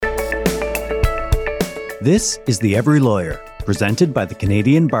This is The Every Lawyer, presented by the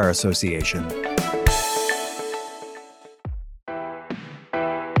Canadian Bar Association.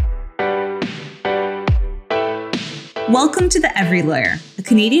 Welcome to The Every Lawyer, a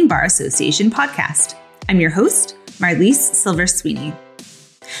Canadian Bar Association podcast. I'm your host, Marlise Silver-Sweeney.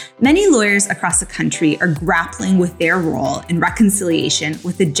 Many lawyers across the country are grappling with their role in reconciliation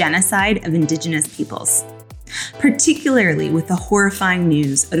with the genocide of Indigenous peoples, particularly with the horrifying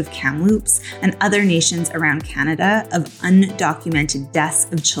news out of Kamloops and other nations around Canada of undocumented deaths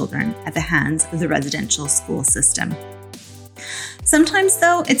of children at the hands of the residential school system. Sometimes,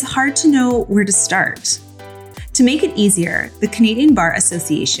 though, it's hard to know where to start. To make it easier, the Canadian Bar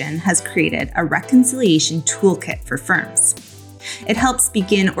Association has created a reconciliation toolkit for firms. It helps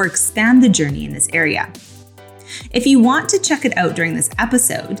begin or expand the journey in this area. If you want to check it out during this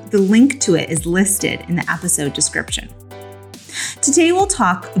episode, the link to it is listed in the episode description. Today, we'll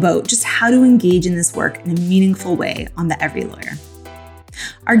talk about just how to engage in this work in a meaningful way on The Every Lawyer.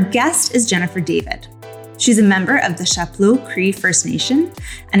 Our guest is Jennifer David. She's a member of the Chapleau Cree First Nation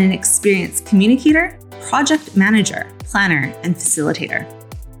and an experienced communicator, project manager, planner, and facilitator.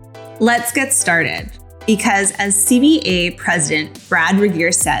 Let's get started. Because as CBA President Brad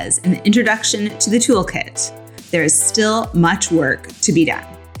Regier says in the introduction to the toolkit, there is still much work to be done.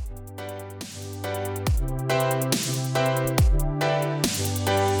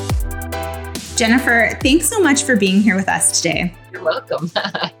 Jennifer, thanks so much for being here with us today. You're welcome.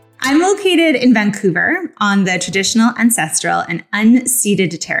 I'm located in Vancouver on the traditional, ancestral, and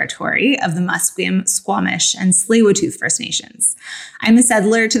unceded territory of the Musqueam, Squamish, and Tsleil-Waututh First Nations. I'm a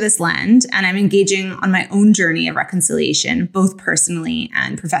settler to this land, and I'm engaging on my own journey of reconciliation, both personally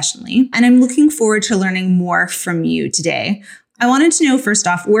and professionally. And I'm looking forward to learning more from you today. I wanted to know, first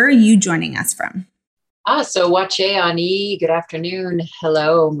off, where are you joining us from? So Wache Ani, good afternoon.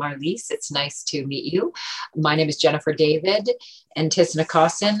 Hello, Marlise. It's nice to meet you. My name is Jennifer David and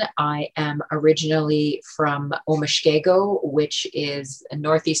Tisnakasin. I am originally from Omashkego, which is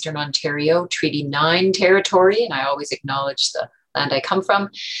northeastern Ontario, Treaty 9 territory, and I always acknowledge the land I come from.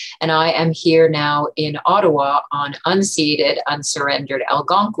 And I am here now in Ottawa on unceded, unsurrendered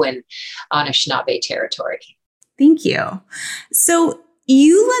Algonquin Anishinaabe territory. Thank you. So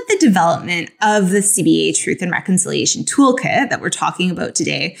you led the development of the CBA Truth and Reconciliation Toolkit that we're talking about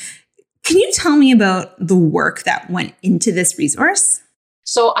today. Can you tell me about the work that went into this resource?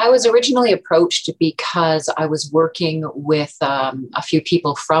 So I was originally approached because I was working with a few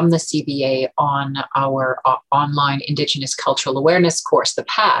people from the CBA on our online Indigenous Cultural Awareness course, The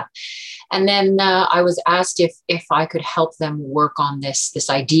Path. And then I was asked if I could help them work on this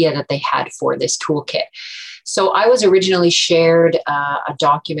idea that they had for this toolkit. So I was originally shared a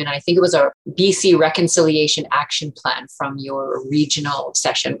document, I think it was a BC Reconciliation Action Plan from your regional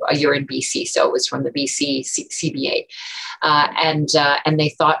session. You're in BC, so it was from the BC CBA. And they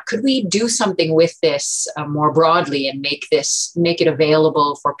thought, could we do something with this more broadly and make it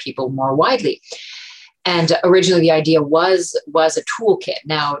available for people more widely? And originally the idea was a toolkit.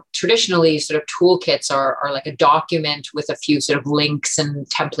 Now, traditionally sort of toolkits are like a document with a few sort of links and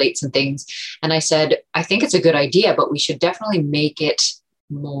templates and things. And I said, I think it's a good idea, but we should definitely make it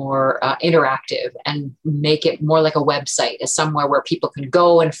more interactive and make it more like a website, as somewhere where people can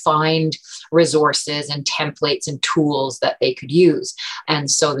go and find resources and templates and tools that they could use.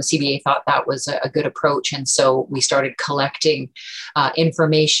 And so the CBA thought that was a good approach. And so we started collecting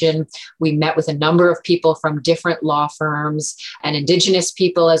information. We met with a number of people from different law firms and Indigenous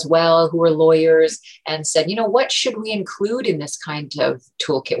people as well, who were lawyers, and said, what should we include in this kind of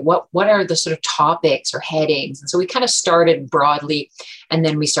toolkit? What are the sort of topics or headings? And so we kind of started broadly, and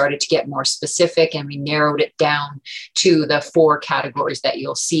then we started to get more specific, and we narrowed it down to the 4 categories that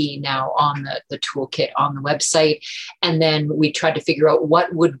you'll see now on the toolkit on the website. And then we tried to figure out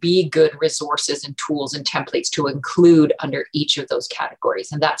what would be good resources and tools and templates to include under each of those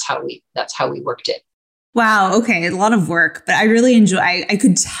categories. And that's how we worked it. Wow. Okay. A lot of work, but I really I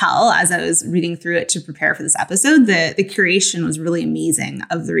could tell as I was reading through it to prepare for this episode, the curation was really amazing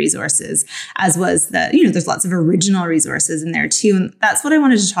of the resources, as was there's lots of original resources in there too. And that's what I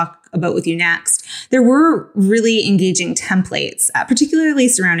wanted to talk about with you next. There were really engaging templates, particularly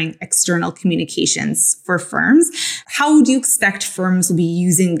surrounding external communications for firms. How do you expect firms will be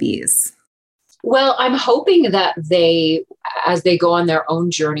using these? Well, I'm hoping that as they go on their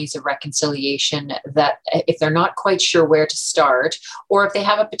own journeys of reconciliation, that if they're not quite sure where to start, or if they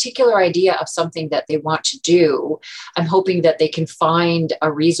have a particular idea of something that they want to do, I'm hoping that they can find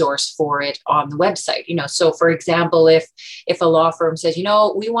a resource for it on the website. So for example, if a law firm says,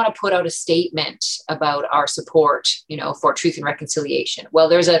 we want to put out a statement about our support, for truth and reconciliation. Well,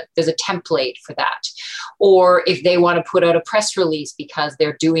 there's a template for that. Or if they want to put out a press release because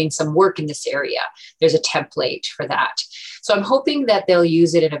they're doing some work in this area, there's a template for that. So I'm hoping that they'll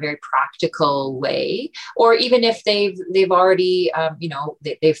use it in a very practical way, or even if they've already,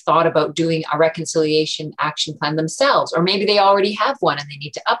 they've thought about doing a reconciliation action plan themselves, or maybe they already have one and they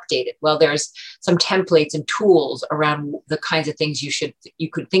need to update it. Well, there's some templates and tools around the kinds of things you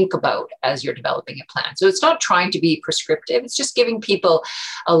could think about as you're developing a plan. So it's not trying to be prescriptive. It's just giving people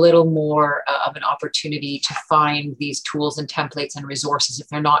a little more of an opportunity to find these tools and templates and resources if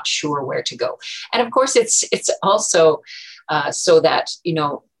they're not sure where to go. And of course, it's also so that,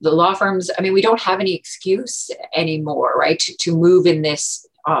 the law firms, we don't have any excuse anymore, right, to move in this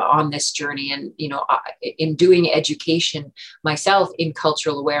on this journey. And, in doing education myself in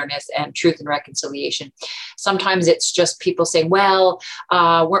cultural awareness and truth and reconciliation, sometimes it's just people saying, well,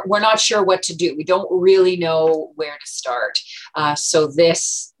 we're not sure what to do. We don't really know where to start. So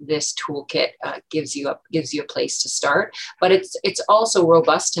this toolkit gives you a place to start, but it's also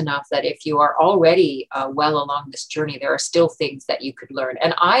robust enough that if you are already well along this journey, there are still things that you could learn.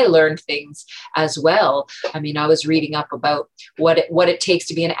 And I learned things as well. I was reading up about what it takes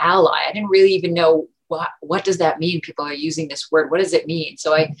to be an ally. I didn't really even know what does that mean? People are using this word. What does it mean?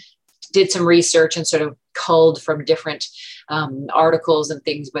 So I did some research and sort of culled from different articles and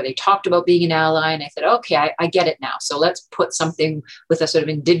things where they talked about being an ally. And I said, okay, I get it now. So let's put something with a sort of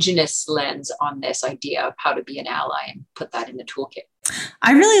Indigenous lens on this idea of how to be an ally and put that in the toolkit.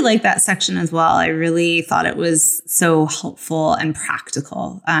 I really like that section as well. I really thought it was so helpful and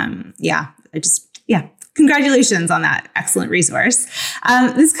practical. Congratulations on that excellent resource.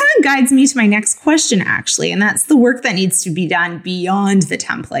 This kind of guides me to my next question, actually, and that's the work that needs to be done beyond the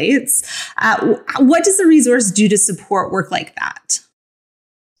templates. What does the resource do to support work like that?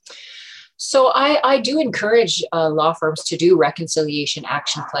 So I do encourage law firms to do reconciliation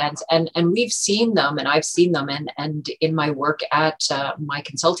action plans, and we've seen them, and I've seen them, and in my work at my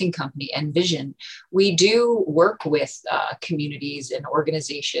consulting company, Envision, we do work with communities and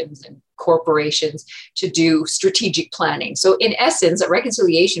organizations and corporations to do strategic planning. So in essence, a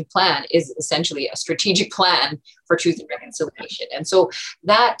reconciliation plan is essentially a strategic plan for truth and reconciliation. And so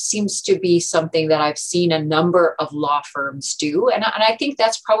that seems to be something that I've seen a number of law firms do. And I think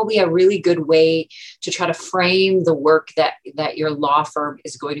that's probably a really good way to try to frame the work that your law firm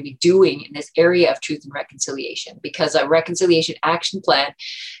is going to be doing in this area of truth and reconciliation, because a reconciliation action plan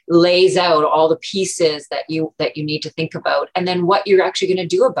lays out all the pieces that you need to think about, and then what you're actually going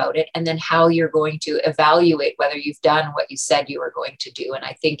to do about it, and then how you're going to evaluate whether you've done what you said you were going to do. And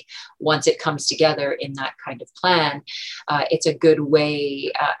I think once it comes together in that kind of plan, it's a good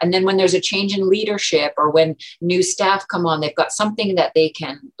way. And then when there's a change in leadership, or when new staff come on, they've got something that they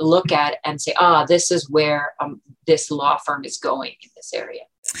can look at and say, this is where this law firm is going in this area.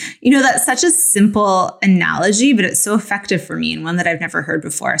 That's such a simple analogy, but it's so effective for me, and one that I've never heard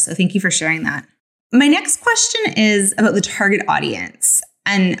before. So thank you for sharing that. My next question is about the target audience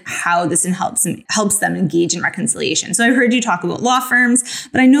and how this helps them engage in reconciliation. So I heard you talk about law firms,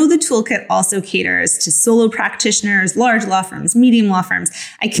 but I know the toolkit also caters to solo practitioners, large law firms, medium law firms.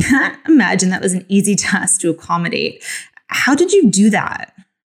 I can't imagine that was an easy task to accommodate. How did you do that?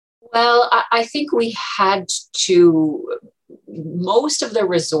 Well, I think we had to. Most of the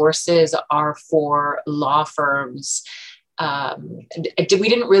resources are for law firms. We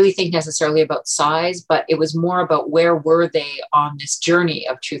didn't really think necessarily about size, but it was more about where were they on this journey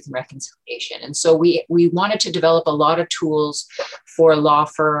of truth and reconciliation. And so we wanted to develop a lot of tools for law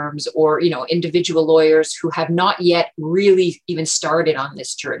firms, or individual lawyers who have not yet really even started on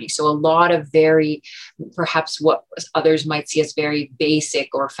this journey. So a lot of perhaps what others might see as very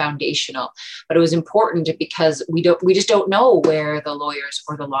basic or foundational. But it was important because we just don't know where the lawyers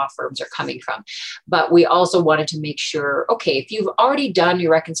or the law firms are coming from. But we also wanted to make sure, okay, if you've already done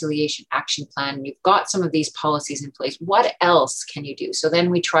your reconciliation action plan and you've got some of these policies in place, what else can you do? So then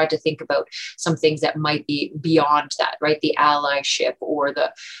we tried to think about some things that might be beyond that, right? The allyship or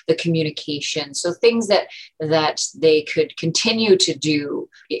the communication. So things that they could continue to do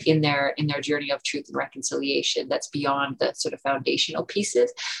in their journey of truth and reconciliation that's beyond the sort of foundational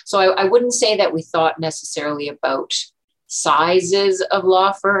pieces. So I wouldn't say that we thought necessarily about sizes of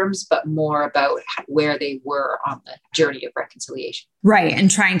law firms, but more about where they were on the journey of reconciliation. Right.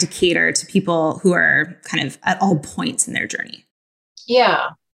 And trying to cater to people who are kind of at all points in their journey.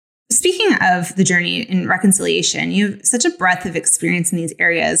 Yeah. Speaking of the journey in reconciliation, you have such a breadth of experience in these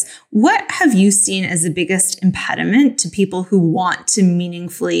areas. What have you seen as the biggest impediment to people who want to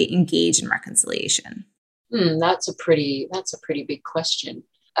meaningfully engage in reconciliation? That's a pretty big question.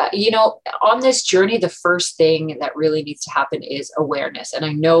 On this journey, the first thing that really needs to happen is awareness. And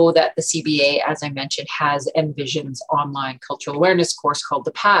I know that the CBA, as I mentioned, has envisions online cultural awareness course called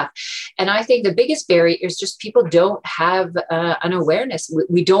The Path. And I think the biggest barrier is just people don't have an awareness.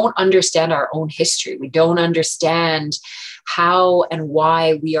 We don't understand our own history. We don't understand how and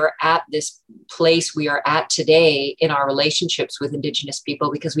why we are at this place we are at today in our relationships with Indigenous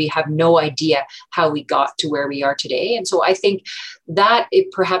people, because we have no idea how we got to where we are today. And so I think that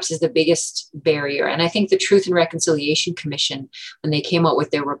it perhaps is the biggest barrier. And I think the Truth and Reconciliation Commission, when they came out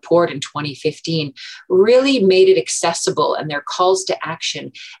with their report in 2015, really made it accessible, and their calls to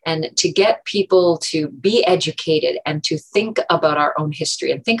action, and to get people to be educated and to think about our own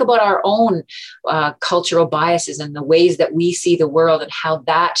history and think about our own cultural biases and the ways that we see the world, and how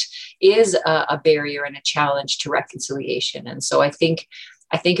that is a barrier and a challenge to reconciliation. And so I think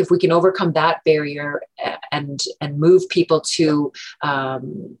if we can overcome that barrier and move people to a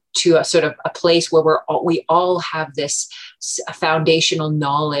sort of a place where we all have this foundational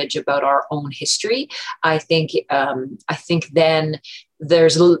knowledge about our own history, I think then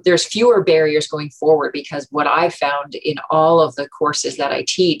there's fewer barriers going forward, because what I found in all of the courses that I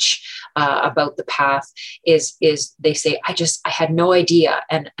teach about the path is they say, I had no idea,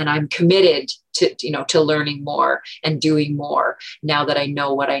 and I'm committed to learning more and doing more now that I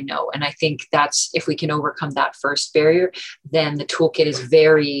know what I know. And I think that's, if we can overcome that first barrier, then the toolkit is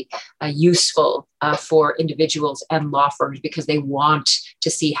very useful for individuals and law firms, because they want to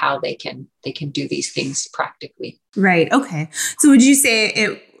see how they can do these things practically. Right. Okay. So would you say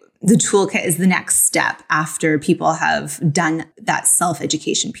the toolkit is the next step after people have done that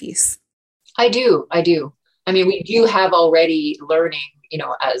self-education piece? I do. I mean, we do have already learning,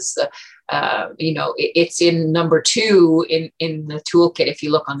 as it's in number 2 in the toolkit, if you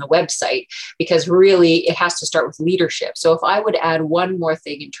look on the website, because really it has to start with leadership. So if I would add one more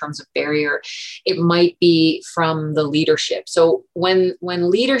thing in terms of barrier, it might be from the leadership. So when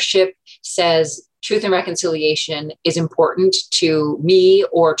leadership says truth and reconciliation is important to me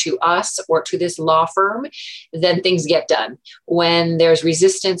or to us or to this law firm, then things get done. When there's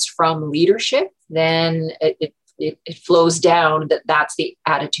resistance from leadership, then it flows down that's the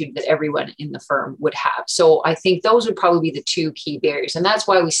attitude that everyone in the firm would have. So I think those would probably be the 2 key barriers. And that's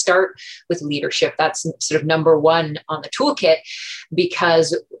why we start with leadership. That's sort of number 1 on the toolkit,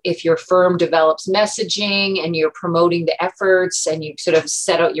 because if your firm develops messaging and you're promoting the efforts and you sort of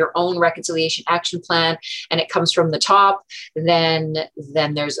set out your own reconciliation action plan and it comes from the top, then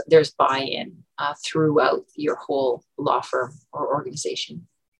there's buy-in throughout your whole law firm or organization.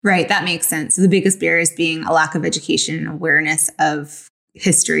 Right. That makes sense. So the biggest barriers being a lack of education and awareness of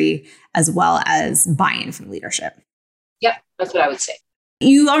history, as well as buy-in from leadership. Yep. That's what I would say.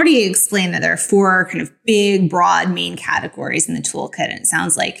 You already explained that there are 4 kind of big, broad main categories in the toolkit. And it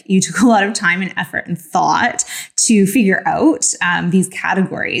sounds like you took a lot of time and effort and thought to figure out these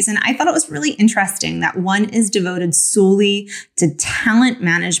categories. And I thought it was really interesting that one is devoted solely to talent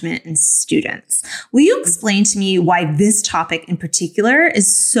management and students. Will you explain to me why this topic in particular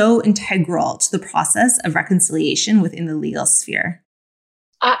is so integral to the process of reconciliation within the legal sphere?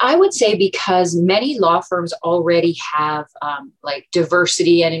 I would say because many law firms already have like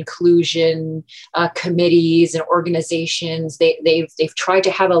diversity and inclusion committees and organizations. They've tried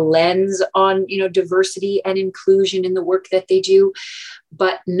to have a lens on diversity and inclusion in the work that they do,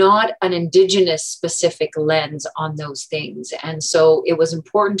 but not an Indigenous specific lens on those things. And so it was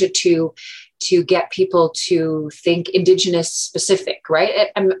important to get people to think Indigenous specific, right?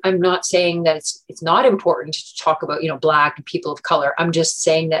 I'm not saying that it's not important to talk about, Black and people of color. I'm just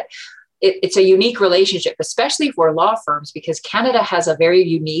saying that it's a unique relationship, especially for law firms, because Canada has a very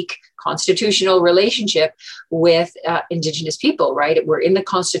unique constitutional relationship with Indigenous people, right? We're in the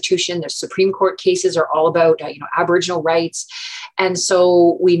Constitution. The Supreme Court cases are all about, Aboriginal rights. And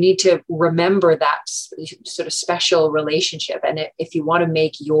so we need to remember that sort of special relationship. And if you want to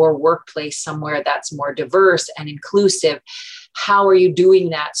make your workplace somewhere that's more diverse and inclusive, how are you doing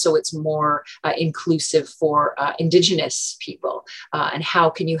that so it's more inclusive for Indigenous people? And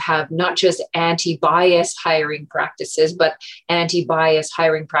how can you have not just anti-bias hiring practices, but anti-bias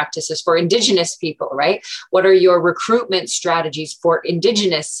hiring practices for Indigenous people, right? What are your recruitment strategies for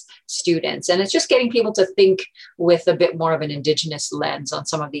Indigenous students? And it's just getting people to think with a bit more of an Indigenous lens on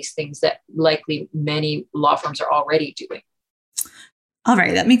some of these things that likely many law firms are already doing. All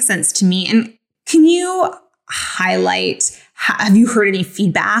right, that makes sense to me. And can you highlight, have you heard any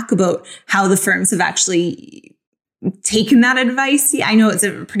feedback about how the firms have actually taken that advice? I know it's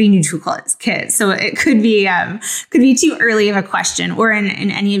a pretty new toolkit, so it could be too early of a question. Or in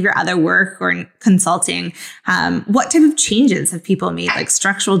any of your other work or in consulting, what type of changes have people made, like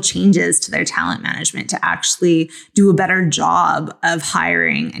structural changes to their talent management to actually do a better job of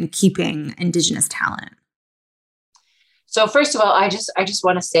hiring and keeping Indigenous talent? So first of all, I just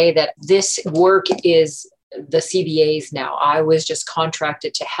want to say that this work is the CBA's now. I was just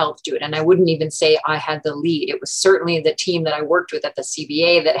contracted to help do it. And I wouldn't even say I had the lead. It was certainly the team that I worked with at the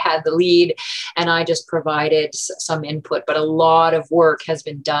CBA that had the lead. And I just provided some input. But a lot of work has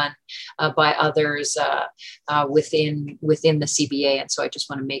been done by others within the CBA. And so I just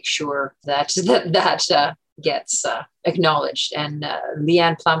want to make sure that gets acknowledged. And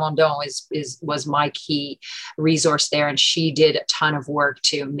Leanne Plamondon was my key resource there, and she did a ton of work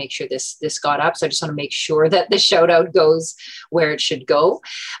to make sure this got up. So I just want to make sure that the shout out goes where it should go.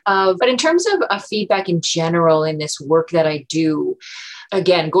 But in terms of feedback in general in this work that I do,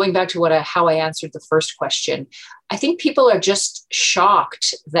 again, going back to how I answered the first question, I think people are just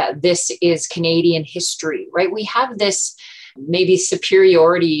shocked that this is Canadian history, right? We have this maybe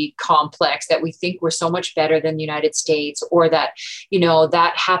superiority complex that we think we're so much better than the United States, or that,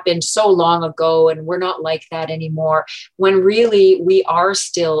 that happened so long ago and we're not like that anymore, when really we are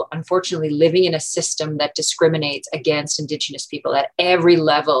still, unfortunately, living in a system that discriminates against Indigenous people at every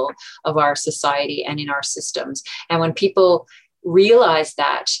level of our society and in our systems. And when people realize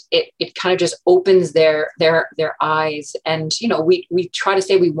that, it kind of just opens their eyes. And we try to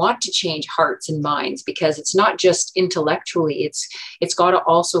say we want to change hearts and minds, because it's not just intellectually, it's got to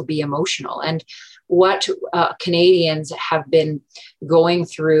also be emotional. And what Canadians have been going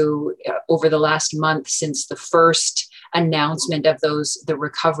through over the last month since the first announcement of the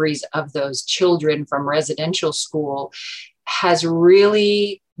recoveries of those children from residential school has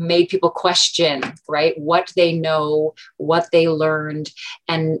really made people question, right, what they know, what they learned,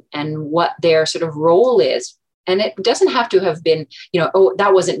 and what their sort of role is. And it doesn't have to have been, oh,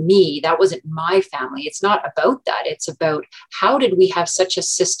 that wasn't me, that wasn't my family. It's not about that. It's about, how did we have such a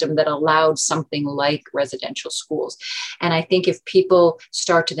system that allowed something like residential schools? And I think if people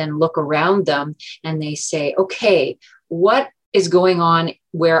start to then look around them and they say, okay, what is going on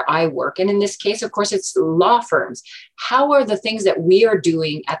where I work? And in this case, of course, it's law firms. How are the things that we are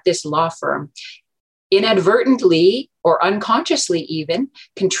doing at this law firm inadvertently or unconsciously even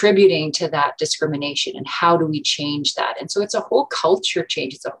contributing to that discrimination? And how do we change that? And so it's a whole culture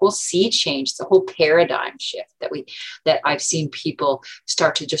change. It's a whole sea change. It's a whole paradigm shift that I've seen people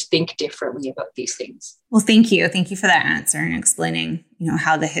start to just think differently about these things. Well, thank you. Thank you for that answer and explaining,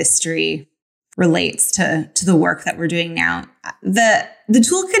 how the history relates to the work that we're doing now. The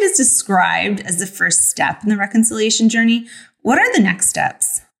toolkit is described as the first step in the reconciliation journey. What are the next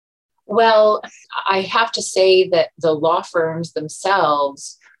steps? Well, I have to say that the law firms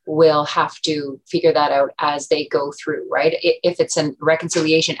themselves will have to figure that out as they go through, right? If it's a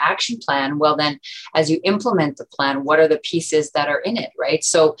reconciliation action plan, well, then as you implement the plan, what are the pieces that are in it, right?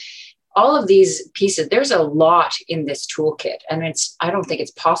 So all of these pieces, there's a lot in this toolkit. And I don't think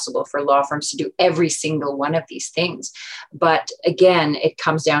it's possible for law firms to do every single one of these things. But again, it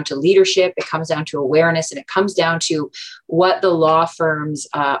comes down to leadership, it comes down to awareness, and it comes down to what the law firms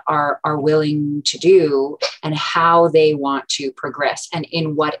are willing to do and how they want to progress and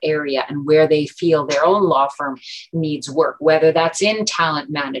in what area and where they feel their own law firm needs work, whether that's in talent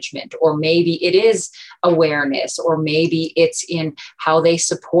management, or maybe it is awareness, or maybe it's in how they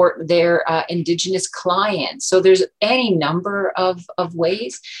support their Indigenous clients. So there's any number of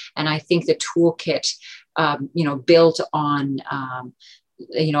ways. And I think the toolkit, built on,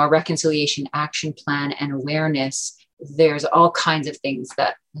 a reconciliation action plan and awareness, there's all kinds of things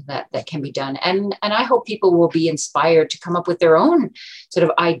that can be done. And I hope people will be inspired to come up with their own sort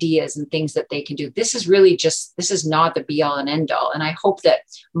of ideas and things that they can do. This is not the be all and end all. And I hope that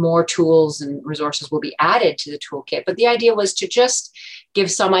more tools and resources will be added to the toolkit. But the idea was to just give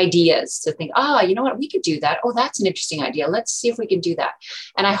some ideas, to think, you know what, we could do that. Oh, that's an interesting idea. Let's see if we can do that.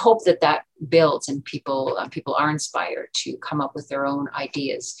 And I hope that builds and people are inspired to come up with their own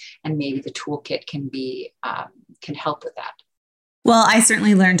ideas, and maybe the toolkit can help with that. Well, I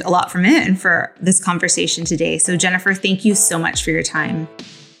certainly learned a lot from it and for this conversation today. So Jennifer, thank you so much for your time.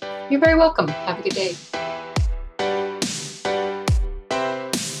 You're very welcome. Have a good day.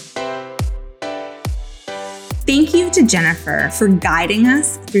 Thank you to Jennifer for guiding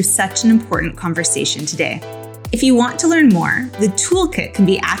us through such an important conversation today. If you want to learn more, the toolkit can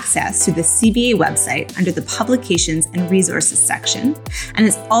be accessed through the CBA website under the Publications and Resources section, and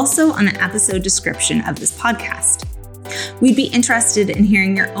it's also on the episode description of this podcast. We'd be interested in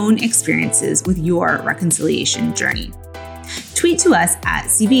hearing your own experiences with your reconciliation journey. Tweet to us at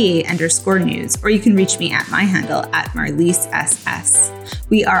CBA_news, or you can reach me at my handle at MarliseSS.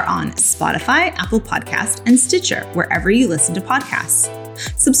 We are on Spotify, Apple Podcast, and Stitcher, wherever you listen to podcasts.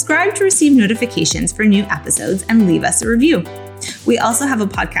 Subscribe to receive notifications for new episodes and leave us a review. We also have a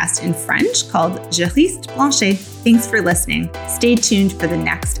podcast in French called Juriste Blanchet. Thanks for listening. Stay tuned for the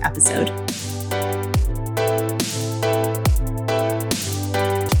next episode.